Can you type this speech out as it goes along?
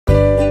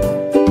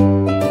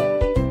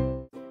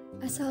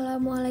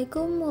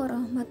Assalamualaikum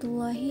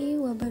warahmatullahi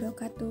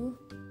wabarakatuh.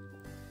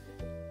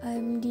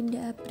 I'm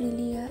Dinda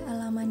Aprilia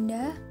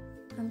Alamanda.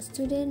 I'm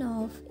student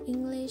of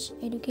English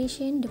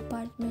Education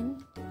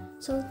Department,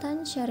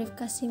 Sultan Syarif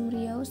Qasim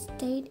Riau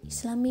State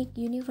Islamic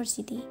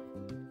University.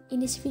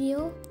 In this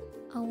video,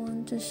 I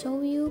want to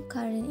show you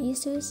current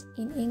issues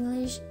in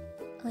English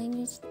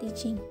language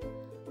teaching,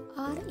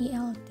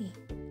 RELT,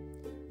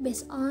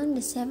 based on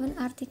the 7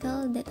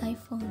 articles that I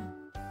found.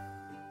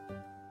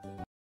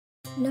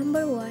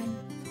 Number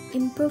 1.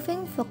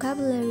 Improving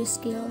vocabulary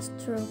skills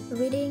through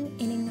reading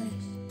in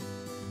English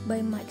by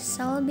Mike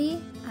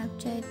Selby,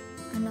 updated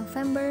on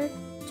November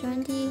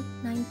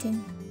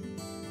 2019.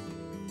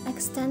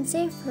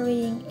 Extensive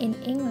reading in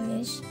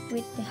English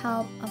with the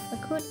help of a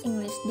good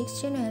English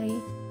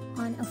dictionary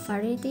on a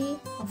variety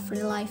of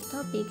real-life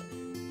topics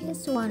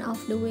is one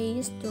of the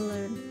ways to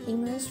learn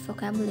English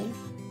vocabulary.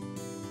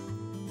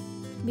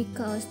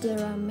 Because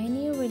there are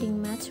many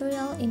reading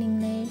material in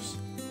English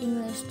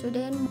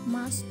students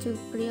must to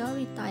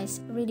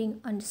prioritize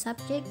reading on the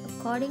subject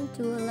according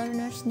to a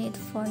learner's need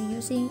for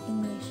using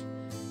English,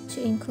 to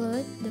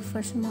include the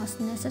first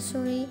most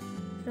necessary,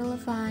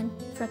 relevant,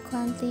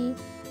 frequently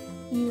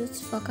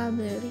used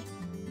vocabulary.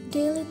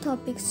 Daily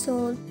topics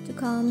should to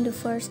come the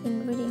first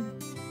in reading.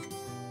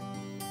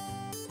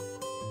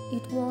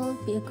 It will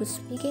be a good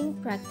speaking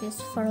practice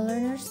for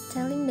learners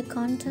telling the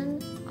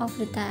content of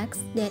the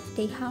text that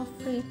they have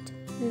read.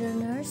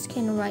 Learners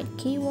can write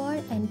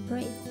keyword and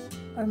phrase,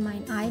 or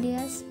mind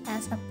ideas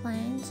as a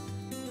plans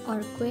or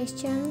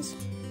questions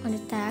on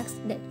the text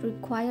that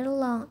require a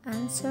long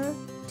answer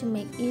to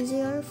make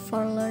easier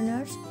for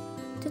learners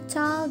to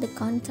tell the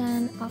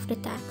content of the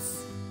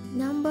text.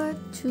 Number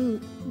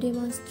 2.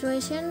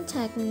 Demonstration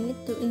technique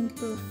to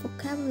improve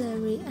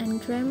vocabulary and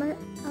grammar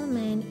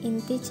element in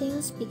teaching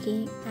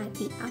speaking at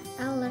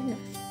EFL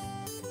learners.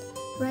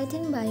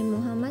 Written by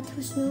Muhammad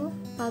Husnu,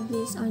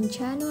 published on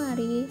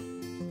January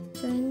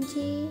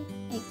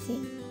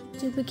 2018.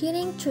 The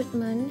beginning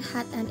treatment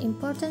had an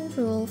important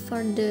role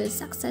for the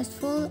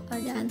successful or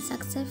the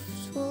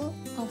unsuccessful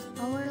of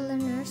our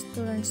learners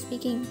to learn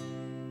speaking.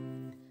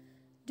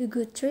 The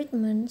good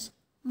treatments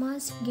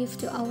must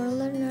give to our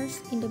learners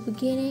in the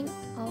beginning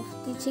of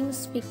teaching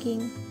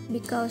speaking,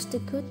 because the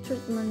good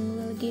treatment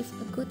will give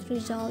a good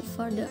result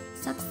for the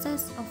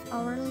success of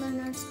our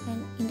learners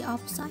and in the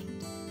upside.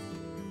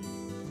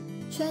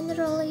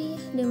 Generally,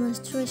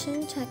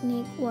 demonstration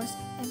technique was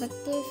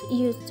effective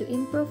used to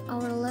improve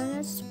our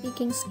learners'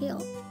 speaking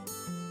skill,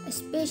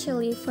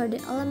 especially for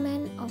the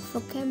element of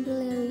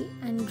vocabulary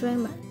and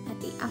grammar at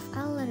the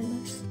EFL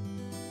learners.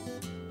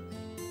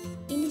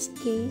 In this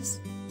case,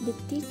 the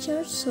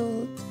teacher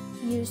should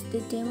use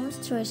the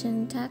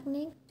demonstration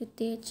technique to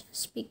teach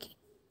speaking.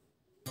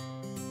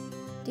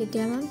 The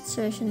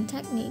demonstration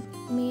technique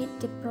made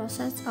the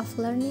process of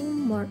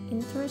learning more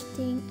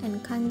interesting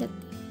and conducive.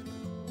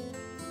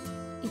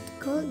 It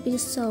could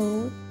be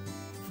sought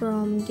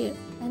from the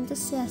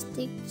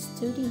enthusiastic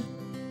study.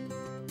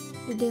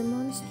 The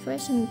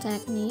demonstration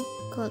technique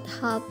could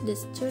help the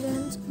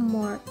students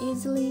more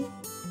easily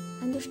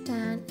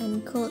understand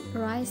and could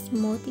raise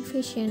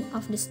motivation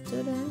of the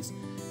students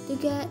to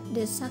get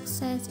the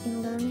success in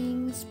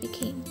learning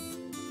speaking.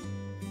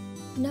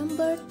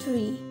 Number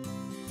 3.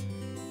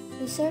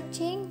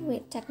 Researching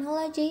with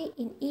technology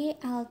in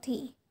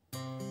ELT.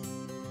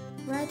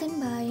 Written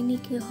by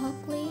Nikki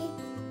Hockley,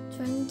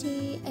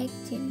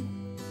 2018.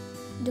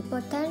 The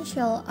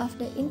potential of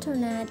the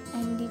internet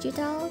and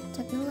digital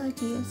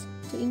technologies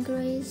to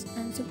increase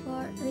and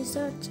support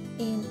research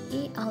in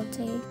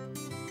ELT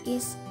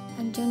is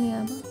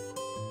undeniable.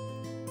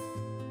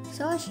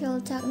 Social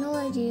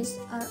technologies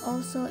are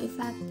also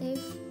effective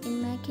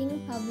in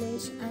making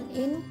published and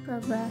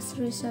in-progress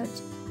research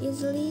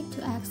easily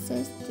to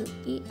access to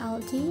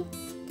ELT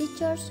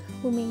teachers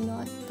who may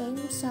not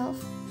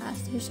themselves as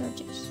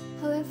researchers.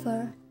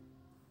 However,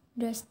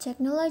 those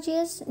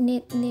technologies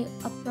need new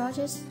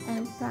approaches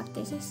and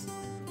practices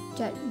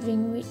that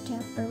bring with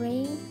them a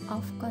range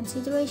of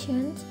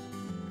considerations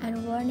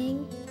and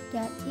warning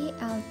that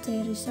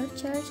ELT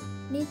researchers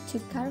need to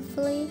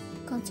carefully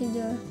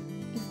consider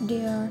if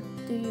they are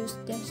to use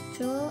these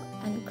tools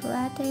and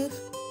creative,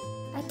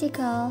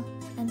 ethical,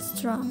 and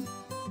strong.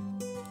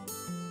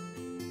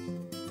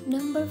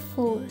 Number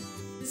 4.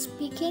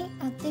 Speaking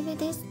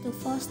activities to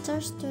foster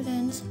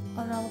students'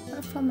 oral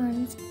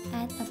performance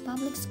at a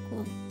public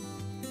school.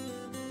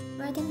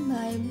 Written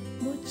by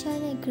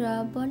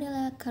Buchanegra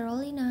Bonilla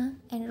Carolina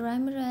and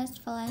Ramirez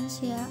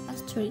Valencia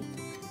Astrid.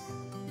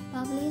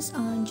 Published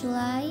on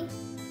July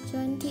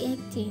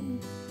 2018.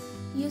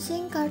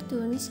 Using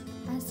cartoons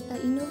as an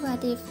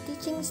innovative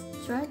teaching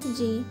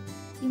strategy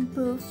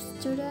improves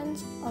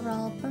students'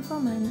 oral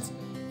performance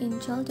in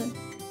childhood.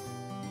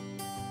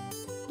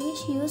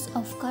 This use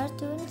of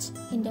cartoons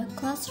in the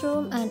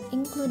classroom and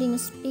including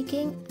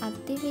speaking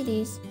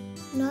activities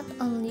not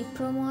only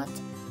promote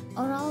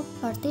oral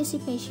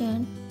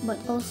participation but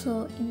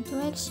also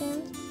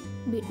interaction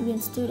between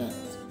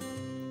students.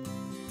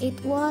 It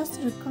was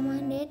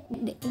recommended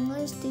that the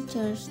English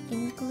teachers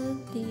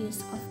include the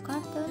use of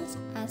cartoons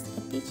as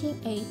a teaching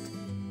aid,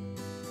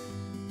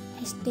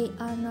 as they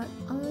are not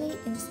only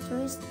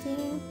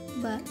interesting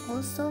but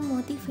also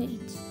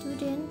motivate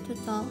students to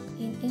talk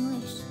in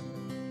English.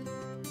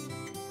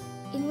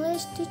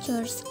 English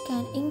teachers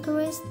can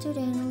encourage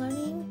student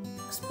learning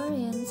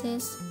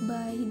experiences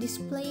by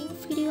displaying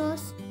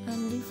videos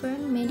and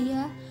different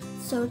media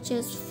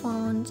sources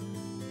found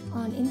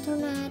on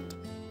internet,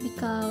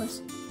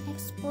 because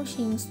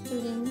exposing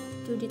students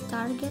to the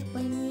target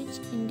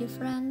language in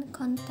different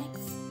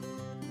contexts.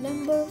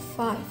 Number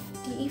 5.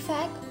 The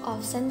effect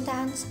of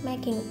sentence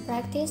making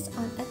practice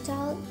on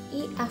adult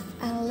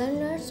EFL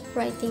learners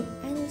writing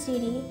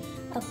NCD,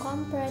 a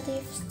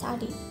comparative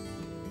study.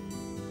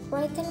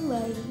 Written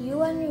by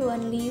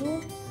Yuan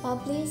Liu,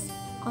 published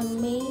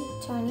on May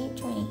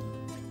 2020.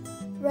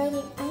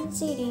 Writing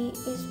NCD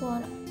is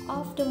one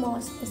of the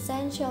most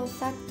essential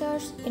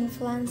factors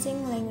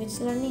influencing language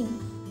learning.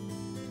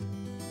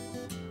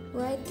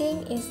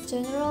 Writing is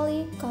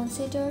generally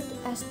considered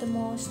as the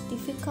most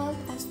difficult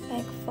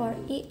aspect for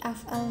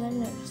EFL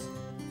learners,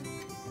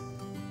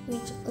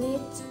 which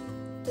leads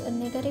to a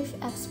negative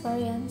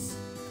experience,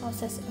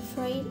 causes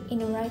afraid in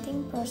the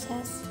writing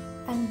process,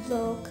 and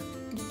block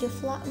the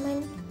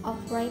development of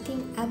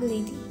writing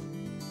ability.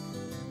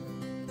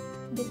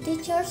 The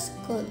teachers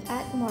could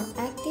add more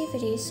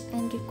activities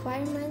and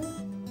requirements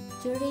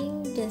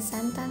during the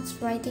sentence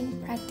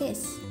writing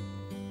practice.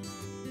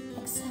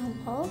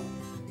 Example: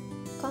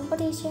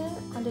 competition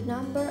on the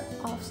number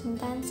of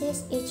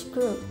sentences each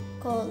group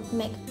could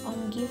make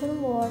on given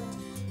word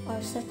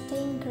or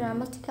certain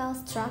grammatical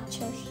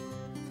structures.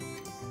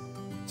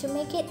 To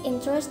make it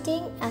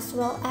interesting as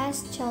well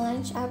as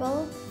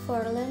challengeable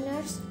for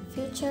learners'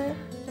 future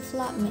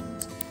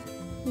development.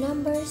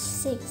 Number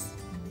 6.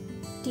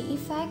 The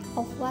effect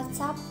of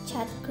WhatsApp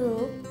chat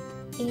group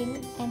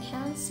in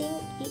enhancing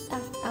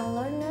EFL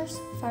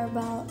learners'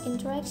 verbal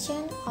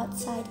interaction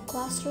outside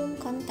classroom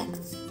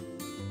context.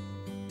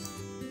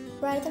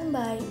 Written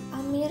by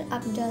Amir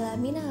Abdallah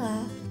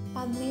Minala,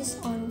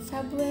 published on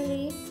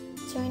February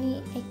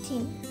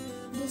 2018.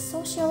 This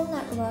social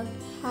network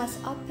has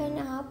opened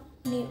up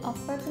new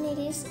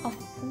opportunities of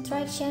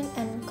interaction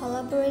and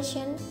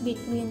collaboration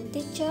between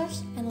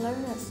teachers and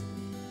learners,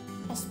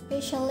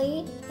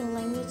 especially in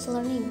language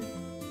learning.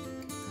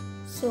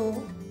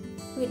 So,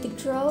 with the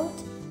growth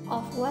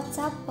of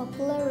WhatsApp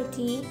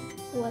popularity,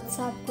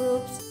 WhatsApp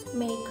groups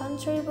may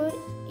contribute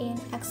in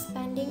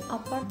expanding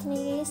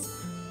opportunities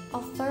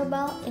of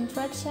verbal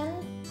interaction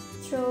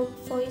through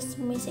voice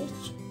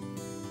message.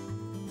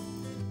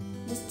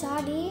 The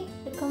study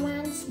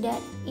recommends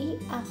that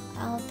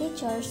EFL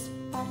teachers,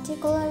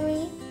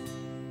 particularly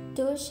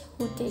those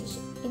who teach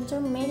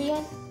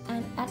intermediate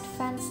and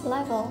advanced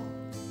level,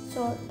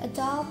 should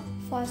adopt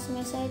voice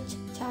message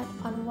chat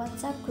on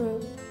WhatsApp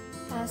group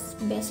as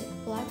basic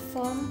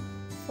platform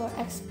for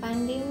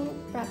expanding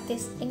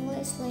practice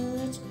English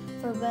language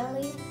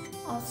verbally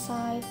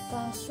outside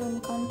classroom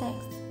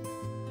context.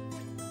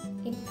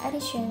 In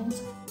addition,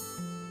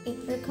 it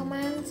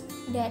recommends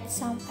that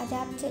some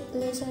adapted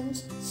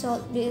lessons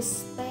should be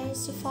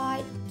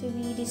specified to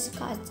be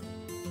discussed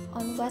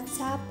on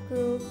WhatsApp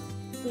group,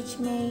 which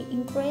may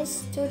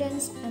increase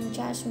students'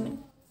 engagement.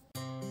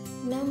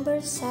 Number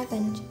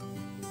 7.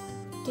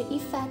 The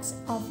effects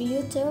of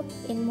YouTube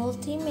in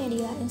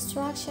multimedia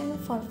instruction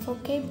for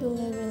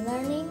vocabulary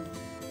learning,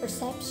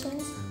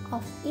 perceptions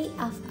of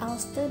EFL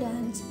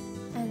students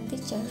and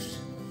teachers.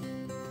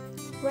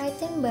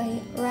 Written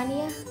by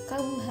Rania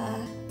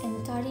Kabuha and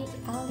Tariq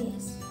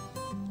Alias,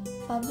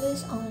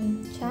 published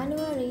on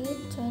January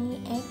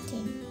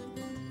 2018.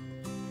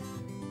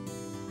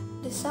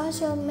 The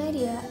social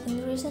media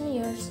in recent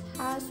years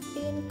has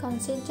been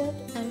considered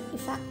an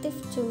effective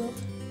tool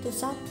to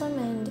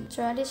supplement the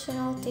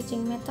traditional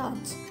teaching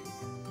methods.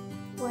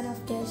 One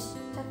of these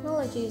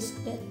technologies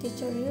that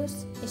teachers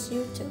use is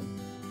YouTube.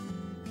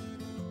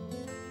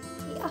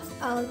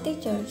 EFL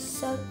teachers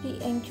should be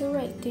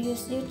encouraged to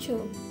use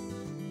YouTube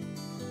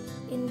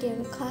in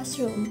their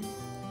classroom.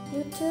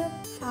 YouTube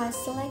has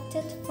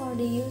selected for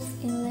the use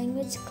in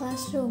language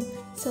classroom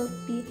should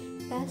be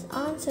based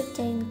on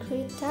certain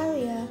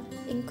criteria,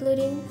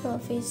 including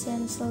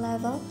proficiency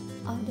level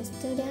of the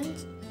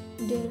students,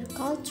 their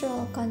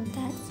cultural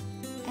context,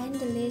 and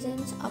the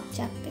lesson's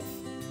objective.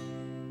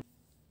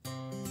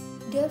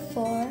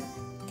 Therefore,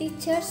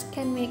 teachers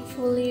can make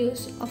full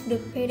use of the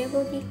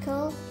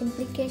pedagogical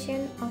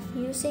implication of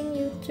using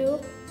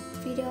YouTube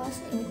videos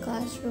in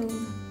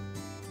classroom.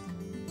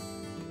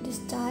 The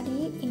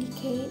study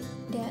indicates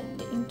that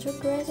the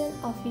integration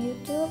of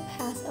YouTube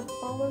has a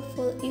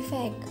powerful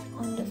effect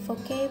on the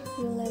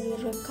vocabulary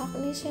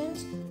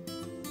recognitions,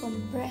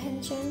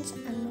 comprehensions,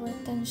 and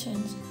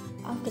retentions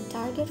of the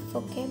target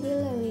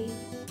vocabulary.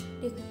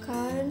 The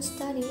current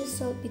study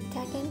should be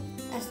taken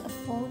as a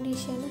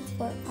foundation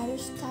for other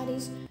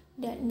studies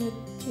that need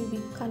to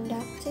be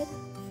conducted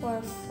for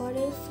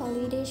further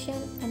validation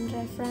and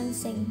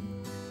referencing.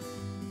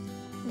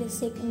 The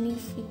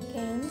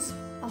significance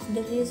of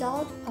the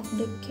result of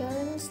the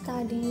current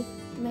study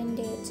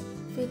mandates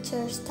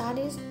future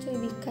studies to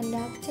be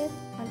conducted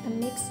on a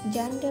mixed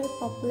gender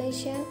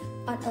population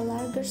on a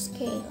larger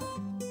scale.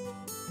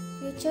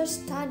 Future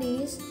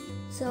studies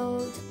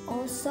should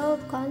also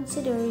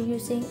consider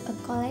using a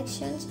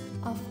collection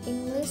of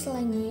English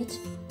language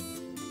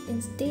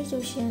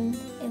institutions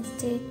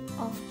instead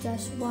of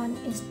just one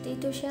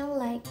institution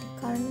like the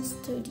current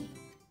study.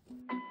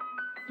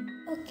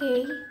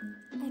 Okay,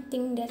 I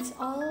think that's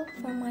all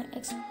for my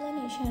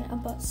explanation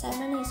about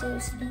 7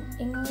 issues in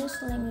English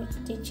language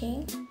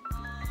teaching.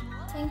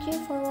 Thank you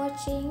for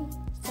watching.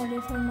 Sorry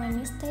for my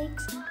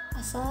mistakes.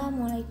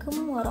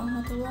 Assalamualaikum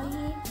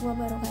warahmatullahi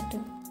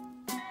wabarakatuh.